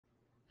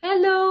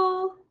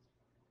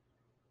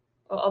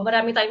Oo,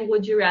 marami tayong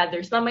would you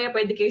rathers. Mamaya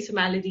pwede kayo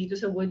sumali dito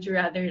sa would you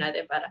rather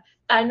natin para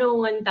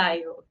tanungan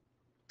tayo.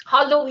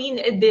 Halloween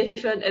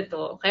edition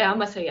ito, kaya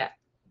masaya.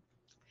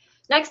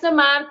 Next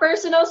naman,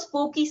 personal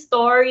spooky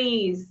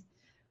stories.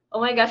 Oh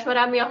my gosh,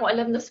 marami akong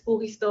alam na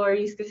spooky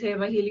stories kasi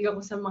mahilig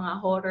ako sa mga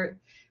horror.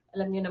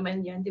 Alam niyo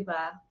naman yan, di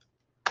ba?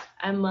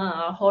 I'm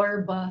a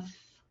horror buff,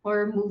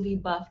 horror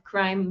movie buff,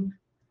 crime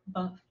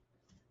buff.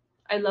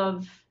 I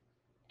love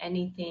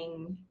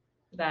anything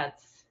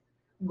that's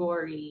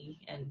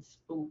gory and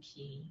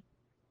spooky.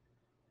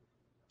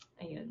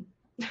 Ayun.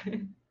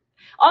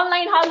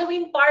 Online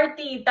Halloween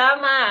party,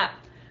 tama.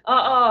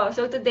 Oo,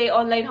 so today,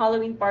 online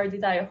Halloween party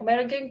tayo. Kung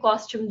meron kayong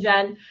costume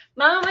dyan,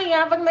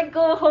 mamaya, pag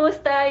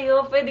nag-co-host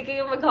tayo, pwede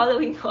kayong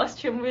mag-Halloween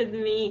costume with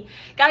me.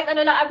 Kahit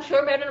ano lang, I'm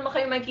sure meron naman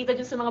kayong makikita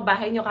dyan sa mga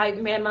bahay nyo, kahit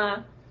may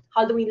mga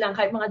Halloween lang,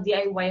 kahit mga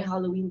DIY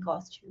Halloween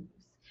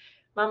costumes.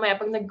 Mamaya,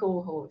 pag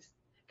nag-co-host.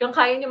 Kung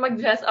kaya nyo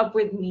mag-dress up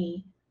with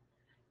me,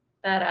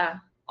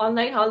 tara,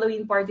 online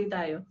Halloween party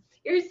tayo.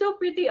 You're so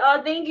pretty. Oh,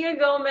 thank you,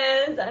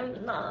 Gomez.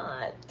 I'm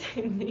not.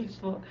 Hindi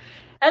po.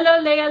 Hello,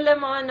 Leia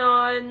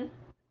Lemonon.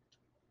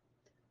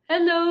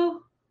 Hello.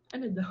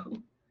 Ano daw?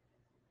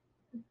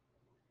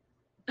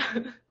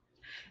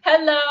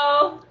 Hello.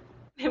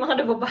 May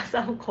mga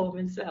nababasa akong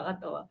comments.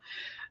 Nakakatawa.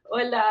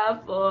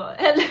 Wala po.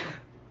 Hello.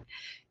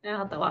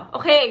 Nakakatawa.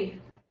 Okay.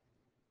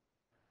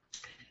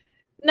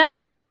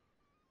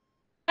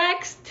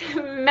 Next,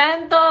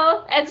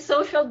 mental and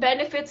social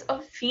benefits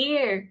of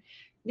fear.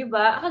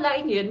 Diba?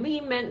 Akalain nyo yun, may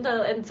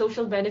mental and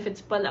social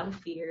benefits pala ang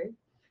fear.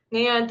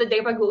 Ngayon,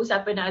 today,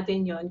 pag-uusapan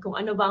natin yon kung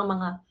ano ba ang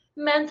mga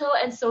mental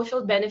and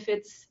social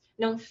benefits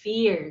ng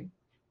fear.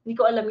 Hindi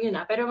ko alam yun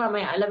pero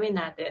mamaya alamin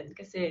natin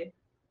kasi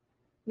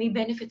may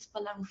benefits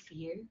pala ang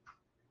fear.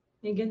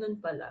 May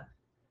ganun pala.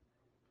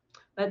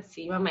 Let's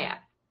see, mamaya.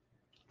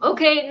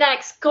 Okay,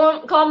 next.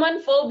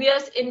 Common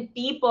phobias in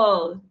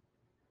people.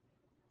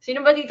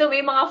 Sino ba dito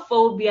may mga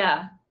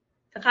phobia?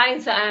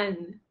 Kakain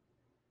saan?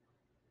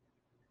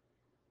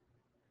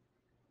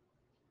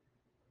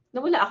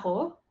 Nawala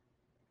ako?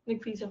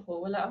 Nag-freeze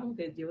ako? Wala akong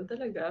video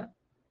talaga?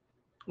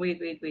 Wait.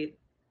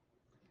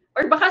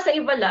 Or baka sa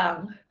iba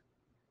lang.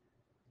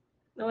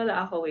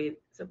 Nawala ako,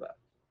 wait. Isa ba?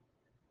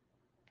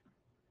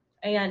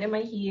 Ayan, am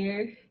I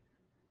here?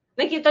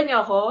 Nakita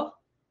niyo ako?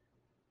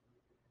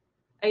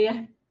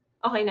 Ayan.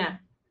 Okay na.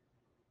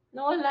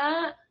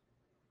 Nawala.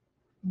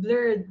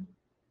 Blurred.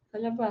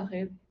 Wala,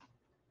 bakit?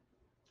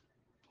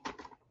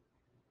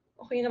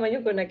 Okay naman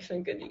yung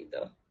connection ko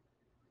dito.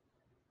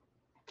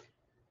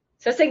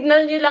 Sa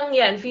signal niyo lang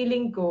yan,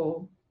 feeling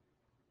ko.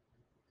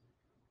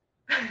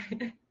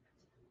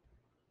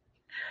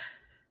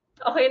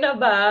 Okay na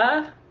ba?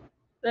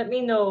 Let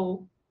me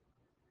know.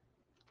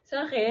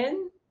 Sa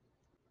akin?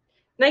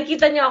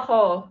 Nakikita niyo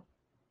ako?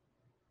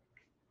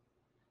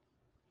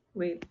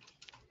 Wait.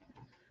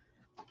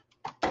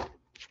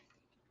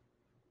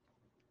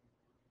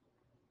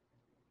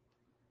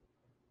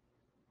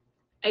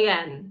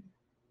 Ayan.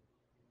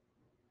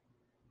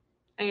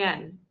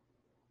 Ayan.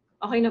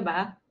 Okay na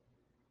ba?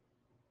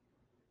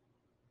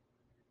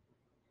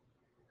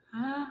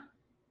 Ha?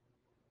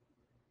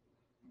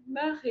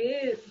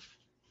 Bakit?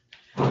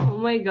 Oh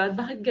my God,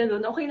 bakit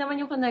ganun? Okay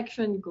naman yung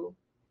connection ko.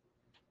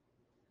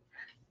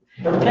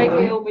 Try ko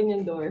i-open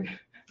yung door.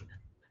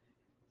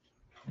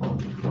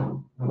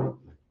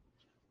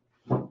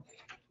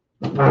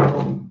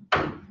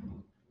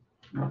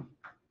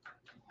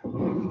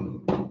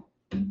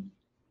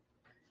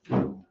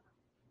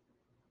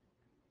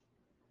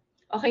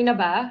 Okay na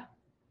ba?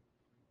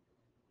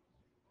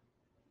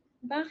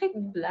 Bakit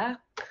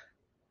black?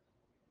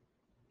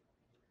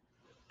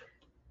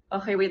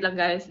 Okay, wait lang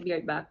guys. Be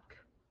right back.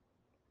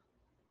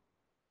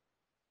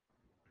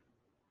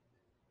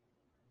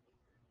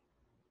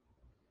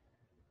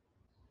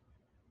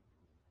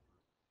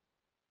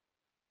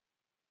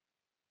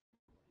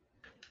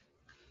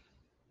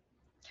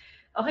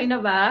 Okay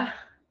na ba?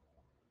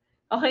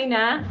 Okay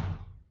na?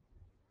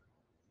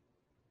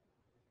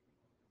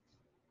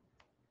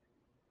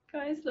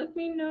 Guys, let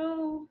me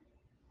know.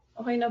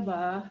 Okay na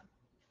ba?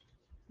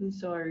 I'm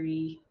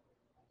sorry.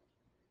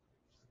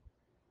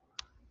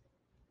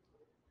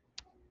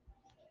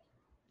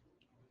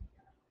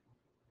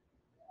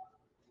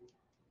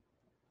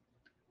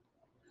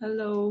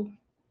 Hello.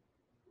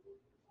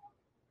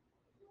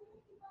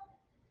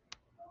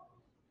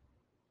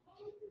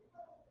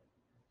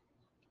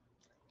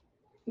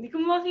 Hindi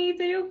ko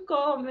makita yung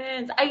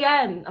comments.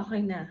 Ayan.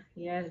 Okay na.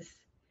 Yes.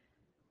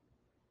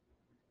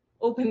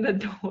 Open the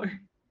door.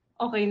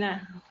 Okay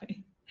na.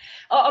 Okay.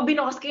 Oo,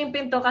 binukas ko yung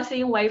pinto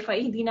kasi yung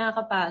wifi hindi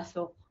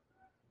nakakapasok.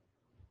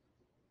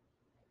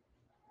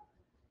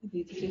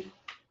 Dito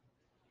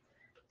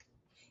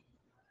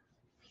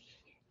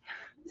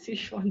si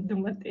Sean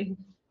dumating.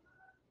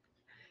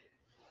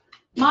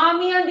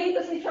 Mami, andito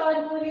si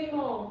Sean. Kunin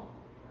mo.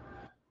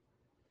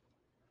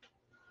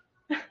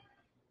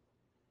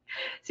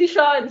 Si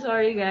Sean,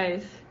 sorry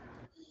guys.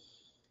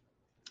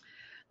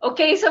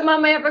 Okay, so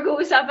mamaya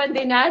pag-uusapan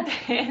din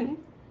natin.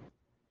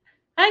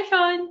 Hi,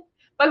 Sean.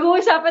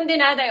 Pag-uusapan din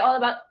natin all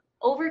about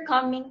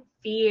overcoming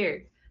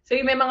fear. So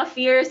yung may mga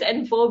fears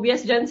and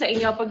phobias dyan sa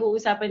inyo,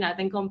 pag-uusapan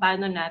natin kung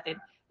paano natin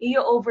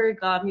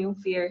i-overcome yung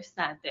fears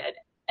natin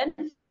and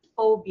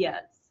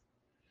phobias.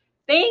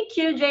 Thank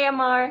you,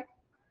 JMR.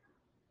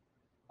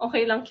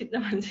 Okay lang, cute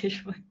naman si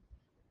Sean.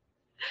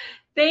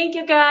 Thank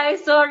you,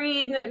 guys.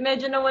 Sorry,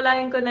 medyo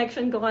nawala yung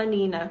connection ko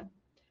kanina.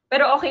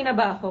 Pero okay na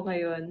ba ako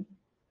ngayon?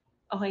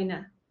 Okay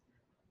na.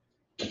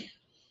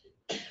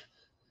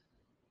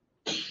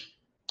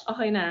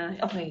 Okay na.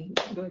 Okay.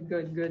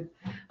 Good.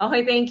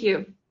 Okay, thank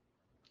you.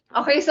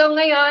 Okay, so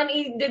ngayon,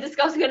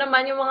 i-discuss ko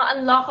naman yung mga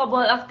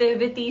unlockable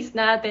activities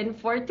natin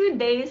for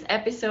today's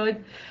episode.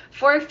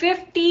 For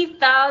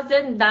 50,000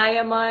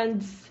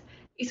 diamonds,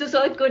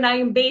 isusuot ko na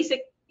yung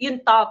basic,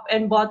 yung top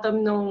and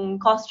bottom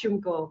nung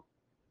costume ko.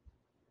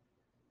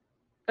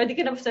 Pwede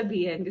ko na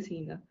sabihin kung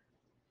sino.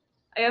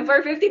 Ayan, for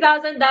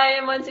 50,000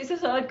 diamonds,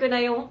 isusuot ko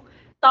na yung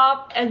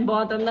top and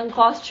bottom ng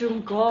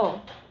costume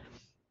ko.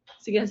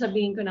 Sige,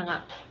 sabihin ko na nga.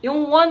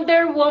 Yung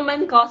Wonder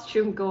Woman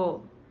costume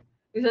ko.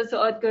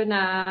 Isusuot ko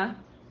na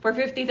for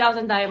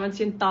 50,000 diamonds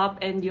yung top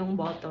and yung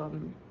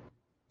bottom.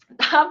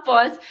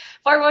 Tapos,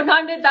 for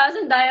 100,000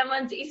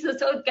 diamonds,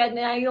 isusuot ka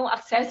na yung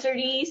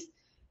accessories,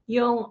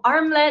 yung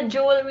armlet,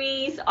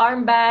 jewelries,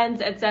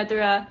 armbands,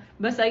 etc.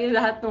 Basta yung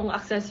lahat ng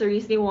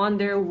accessories ni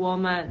Wonder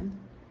Woman.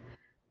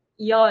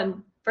 Yon.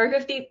 For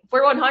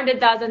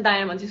 100,000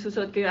 diamonds,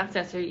 isusuot ko yung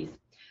accessories.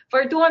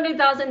 For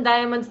 200,000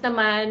 diamonds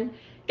naman,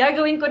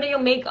 gagawin ko na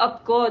yung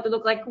makeup ko to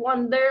look like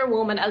Wonder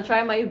Woman. I'll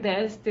try my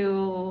best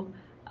to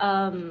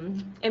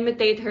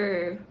imitate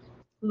her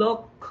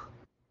look,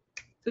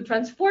 to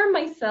transform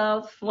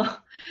myself.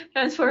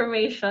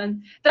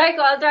 Transformation.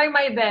 I'll try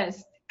my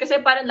best.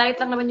 Kasi parang light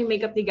lang naman yung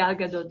makeup ni Gal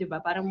Gadot, di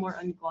ba? Parang more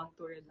on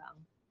contour lang.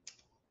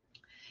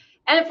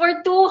 And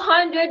for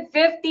 250,000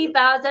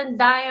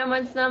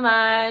 diamonds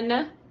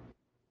naman,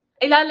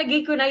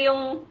 ilalagay ko na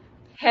yung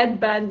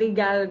headband ni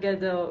Gal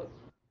Gadot.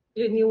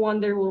 Yun yung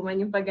Wonder Woman,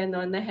 yung pag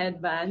ganon na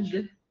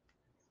headband.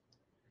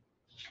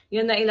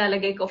 Yun na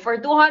ilalagay ko. For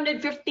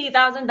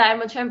 250,000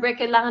 diamonds, syempre,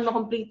 kailangan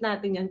mo-complete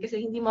natin yan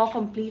kasi hindi mo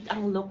complete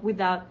ang look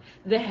without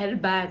the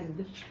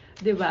headband.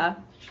 Diba?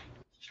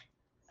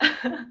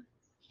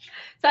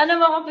 Sana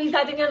ma-complete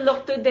natin yung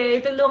look today.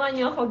 Tulungan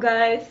niyo ako,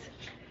 guys.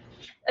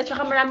 At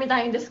saka marami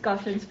tayong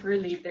discussions for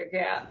later.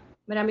 Kaya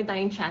marami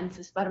tayong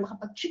chances para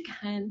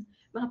makapag-chikahan,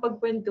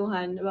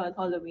 makapagkwentuhan about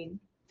Halloween.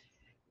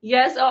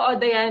 Yes, oo,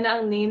 Diana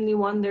ang name ni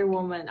Wonder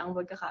Woman, ang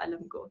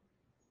pagkakaalam ko.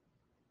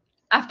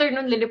 After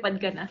nun, lilipad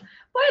ka na.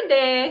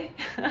 Pwede.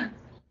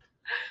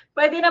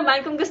 Pwede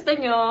naman, kung gusto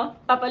nyo,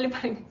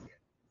 papalipad.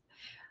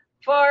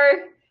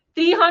 For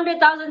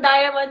 300,000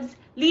 diamonds,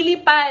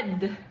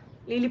 lilipad.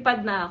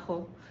 Lilipad na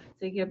ako.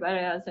 Sige,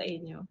 para sa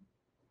inyo.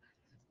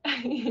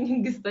 Yun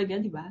yung gusto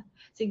niya, di ba?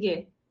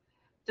 Sige.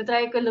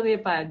 Try ko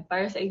lumipad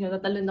para sa inyo.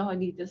 Tatalon ako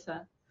dito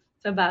sa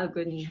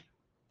balcony.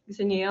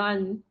 Gusto niyo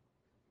yun?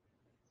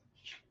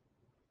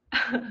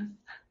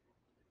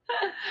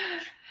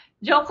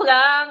 Joke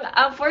lang.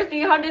 For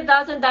 300,000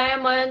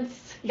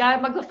 diamonds,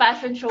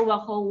 mag-fashion show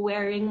ako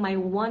wearing my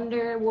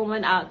Wonder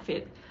Woman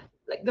outfit.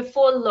 Like the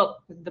full look.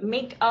 The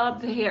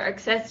makeup, the hair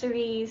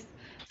accessories,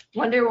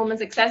 Wonder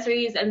Woman's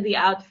accessories, and the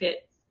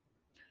outfit.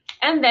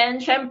 And then,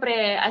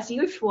 syempre, as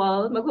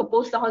usual,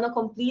 magpo-post ako ng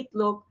complete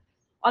look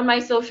on my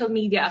social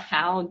media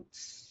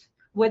accounts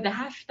with the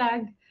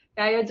hashtag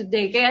Kaya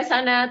Today. Kaya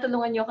sana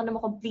tulungan niyo ako na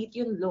ma-complete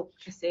yung look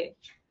kasi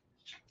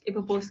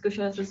ipopost ko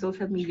siya sa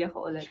social media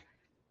ko ulit.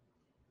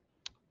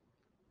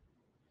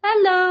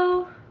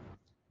 Hello!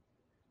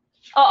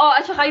 Oo,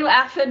 at saka yung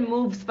action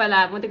moves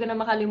pala. Munti ko na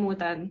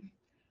makalimutan.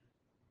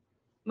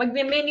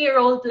 Mag-mini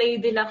roleplay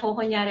din ako.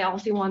 Kunyari ako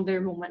si Wonder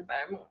Woman.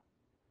 Parang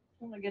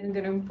mga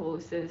ganun-ganun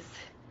poses.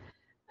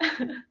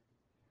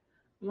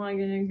 Mga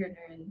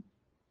ganun-ganun.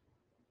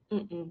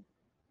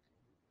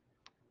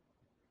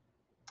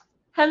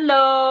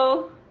 Hello!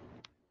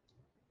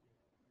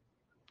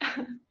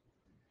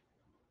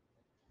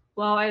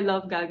 Wow, I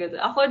love Gal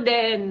Gadot. Ako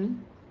din.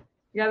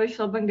 Grabe,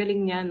 sobrang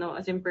galing niya, no?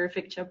 As in,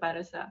 perfect siya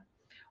para sa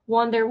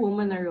Wonder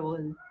Woman na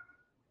role.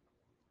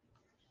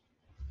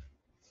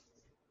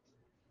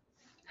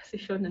 Kasi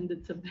siya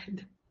nandun sa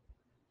bed.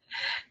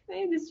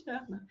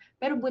 Nai-distract na.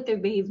 Pero buti,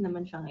 behave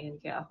naman siya ngayon,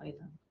 kaya okay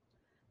lang.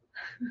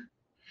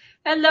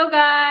 Hello,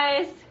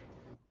 guys!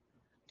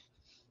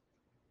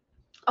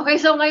 Okay,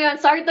 so ngayon,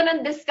 start na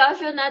ng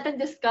discussion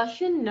natin.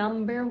 Discussion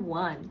number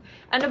 1.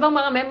 Ano bang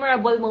mga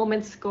memorable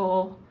moments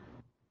ko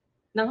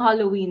ng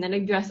Halloween na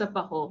nag-dress up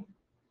ako?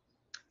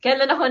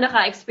 Kailan ako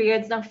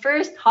naka-experience ng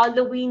first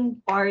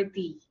Halloween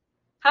party?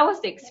 How was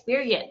the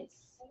experience?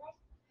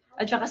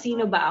 At saka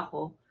sino ba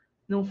ako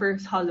nung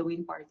first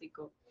Halloween party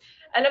ko?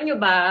 Alam nyo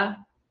ba,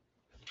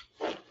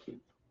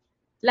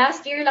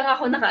 last year lang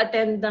ako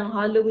naka-attend ng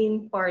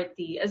Halloween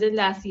party. As in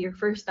last year,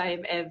 first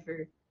time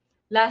ever.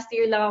 Last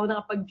year lang ako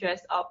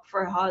nakapag-dress up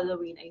for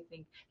Halloween, I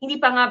think. Hindi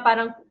pa nga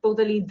parang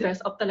totally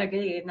dress up talaga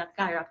na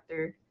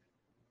character.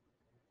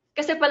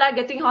 Kasi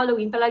palagi, tuwing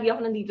Halloween, palagi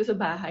ako nandito sa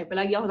bahay.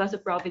 Palagi ako nasa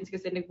province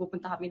kasi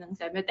nagpupunta kami ng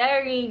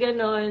cemetery,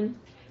 ganon.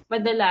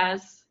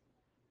 Madalas.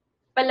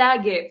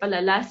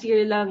 Last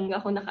year lang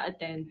ako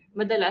naka-attend.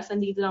 Madalas,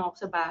 nandito lang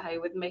ako sa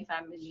bahay with my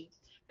family.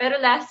 Pero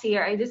last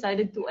year, I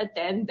decided to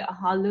attend a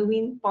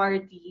Halloween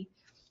party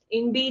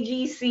in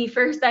BGC.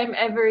 First time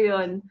ever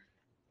yon.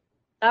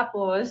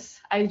 Tapos,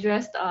 I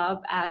dressed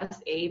up as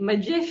a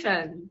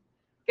magician.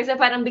 Kasi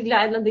parang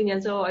biglaan lang din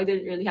yan, so I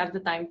didn't really have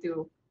the time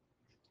to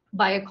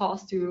buy a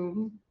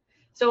costume.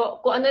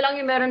 So, kung ano lang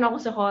yung meron ako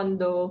sa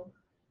condo,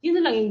 yun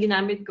na lang yung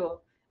ginamit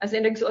ko. As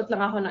in, nagsuot lang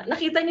ako na,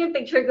 nakita niyo yung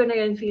picture ko na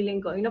yun, feeling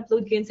ko.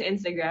 In-upload ko yun sa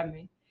Instagram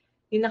eh.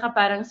 Yung naka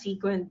parang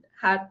sequined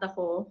hat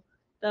ako.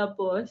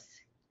 Tapos,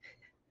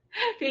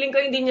 feeling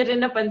ko hindi niyo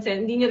rin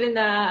napansin, hindi niyo rin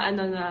na,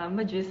 ano, na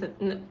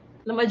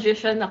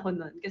magician ako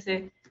nun.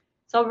 Kasi,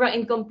 sobrang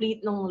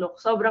incomplete nung look.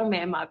 Sobrang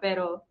mema.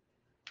 Pero,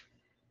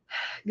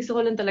 gusto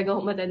ko lang talaga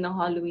umattend ng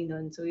Halloween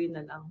nun. So, yun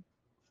na lang.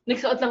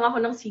 Nagsuot lang ako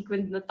ng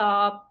sequined na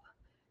top,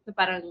 na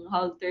parang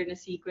halter na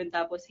sequin,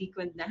 tapos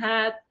sequined na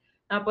hat,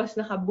 tapos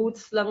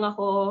naka-boots lang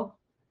ako,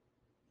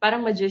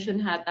 parang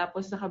magician hat,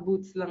 tapos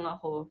naka-boots lang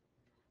ako,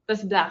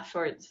 tapos black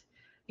shorts.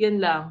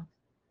 Yun lang.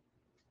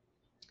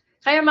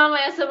 Kaya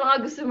mamaya sa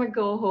mga gusto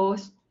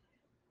mag-co-host,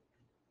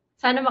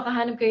 sana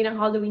makahanap kayo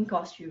ng Halloween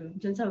costume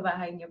dyan sa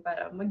bahay niyo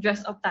para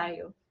mag-dress up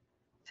tayo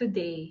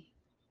today.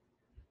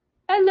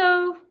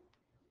 Hello!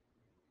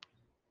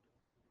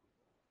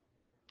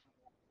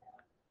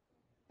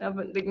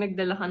 Dapat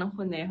nagdala ka ng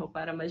kuneho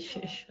para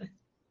magician.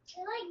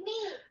 You're like me.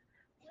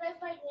 You look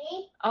like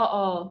me?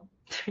 Oo.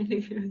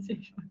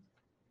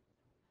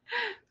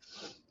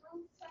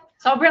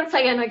 Sobrang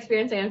saya ng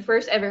experience na yun.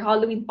 First ever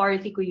Halloween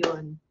party ko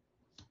yun.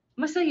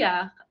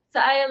 Masaya.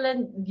 Sa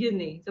island yun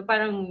eh. So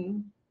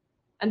parang,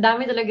 ang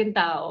dami talagang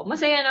tao.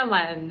 Masaya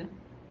naman.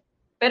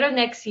 Pero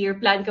next year,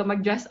 plan ko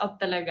mag-dress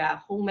up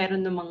talaga kung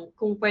meron namang,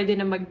 kung pwede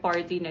na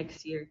mag-party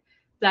next year.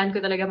 Plan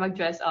ko talaga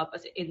mag-dress up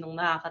as in nung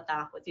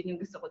nakakatakot. Yun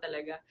yung gusto ko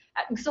talaga.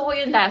 At gusto ko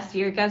yun last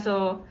year,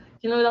 kaso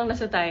kinulang na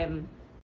sa time.